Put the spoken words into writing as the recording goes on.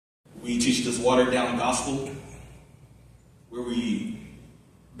We teach this watered-down gospel where we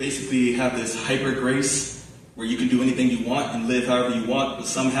basically have this hyper grace where you can do anything you want and live however you want, but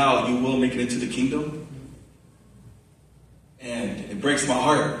somehow you will make it into the kingdom. And it breaks my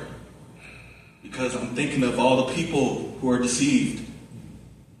heart because I'm thinking of all the people who are deceived,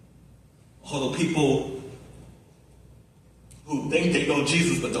 all the people who think they know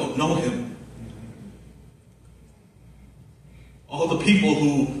Jesus but don't know him, all the people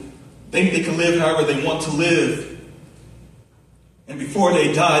who think they can live however they want to live, and before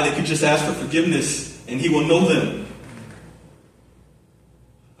they die they could just ask for forgiveness and he will know them.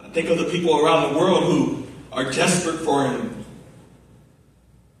 I think of the people around the world who are desperate for him.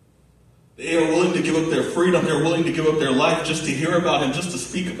 They are willing to give up their freedom. They're willing to give up their life just to hear about him, just to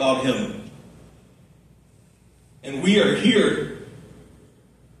speak about him. And we are here.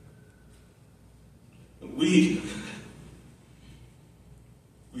 We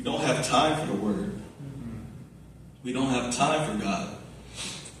don't have time for the word. We don't have time for God.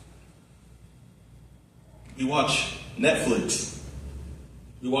 We watch Netflix.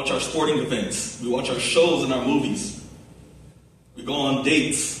 We watch our sporting events. We watch our shows and our movies. We go on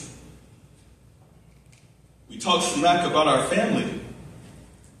dates. We talk smack about our family.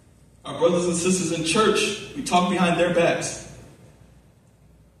 Our brothers and sisters in church, we talk behind their backs.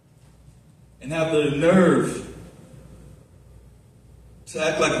 And have the nerve to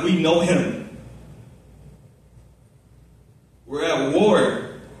act like we know him. We're at war.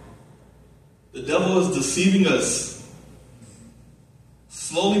 The devil is deceiving us.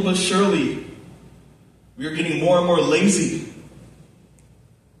 Slowly but surely, we are getting more and more lazy.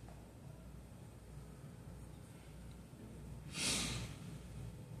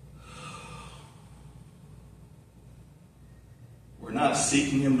 We're not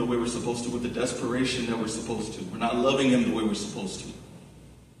seeking him the way we're supposed to with the desperation that we're supposed to. We're not loving him the way we're supposed to.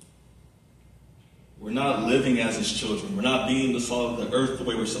 We're not living as his children. We're not being the salt of the earth the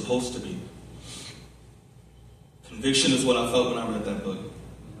way we're supposed to be. Conviction is what I felt when I read that book.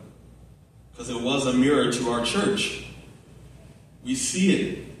 Because it was a mirror to our church. We see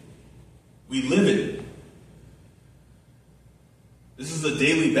it. We live it. This is a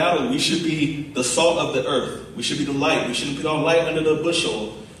daily battle. We should be the salt of the earth. We should be the light. We shouldn't put our light under the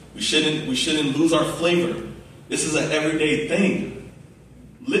bushel. We shouldn't lose our flavor. This is an everyday thing.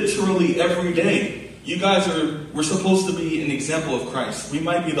 Literally every day. You guys we're supposed to be an example of Christ. We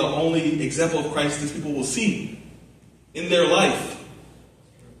might be the only example of Christ these people will see in their life.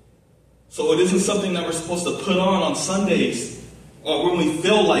 So it isn't something that we're supposed to put on Sundays or when we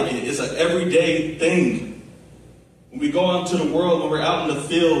feel like it. It's an everyday thing. When we go out into the world, when we're out in the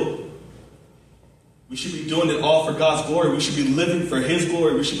field, we should be doing it all for God's glory. We should be living for his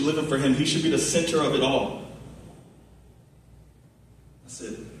glory. We should be living for him. He should be the center of it all.